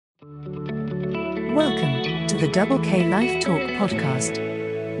Welcome to the Double K Life Talk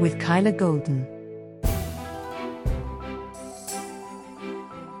podcast with Kyler Golden.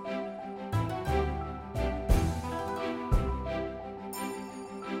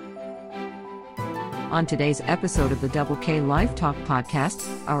 On today's episode of the Double K Life Talk podcast,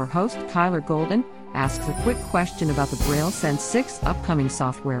 our host, Kyler Golden, asks a quick question about the BrailleSense 6 upcoming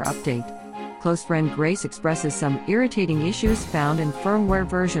software update. Close friend Grace expresses some irritating issues found in firmware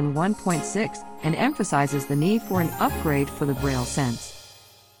version 1.6 and emphasizes the need for an upgrade for the BrailleSense.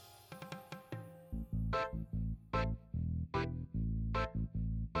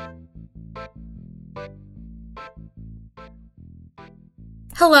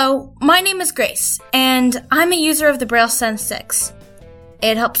 Hello, my name is Grace, and I'm a user of the BrailleSense 6.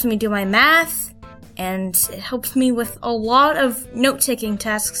 It helps me do my math, and it helps me with a lot of note-taking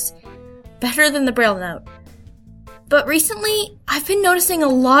tasks better than the Braille Note. But recently, I've been noticing a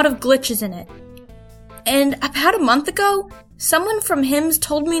lot of glitches in it. And about a month ago, someone from HIMS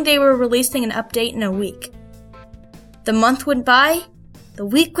told me they were releasing an update in a week. The month went by, the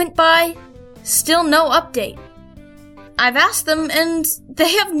week went by, still no update. I've asked them, and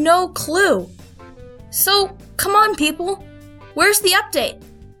they have no clue. So, come on, people. Where's the update?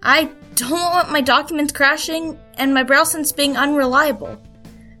 I don't want my documents crashing and my BrailleSense being unreliable.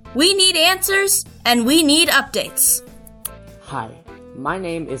 We need answers, and we need updates. Hi, my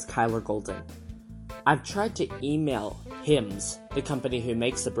name is Kyler Golden. I've tried to email HIMS, the company who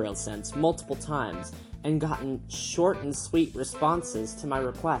makes the BrailleSense, multiple times and gotten short and sweet responses to my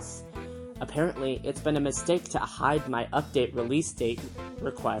requests. Apparently, it's been a mistake to hide my update release date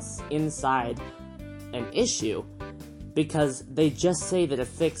requests inside an issue because they just say that a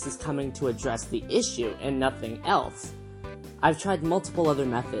fix is coming to address the issue and nothing else. I've tried multiple other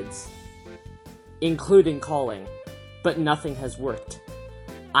methods, including calling, but nothing has worked.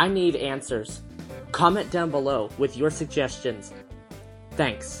 I need answers. Comment down below with your suggestions.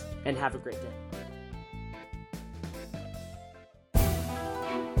 Thanks, and have a great day.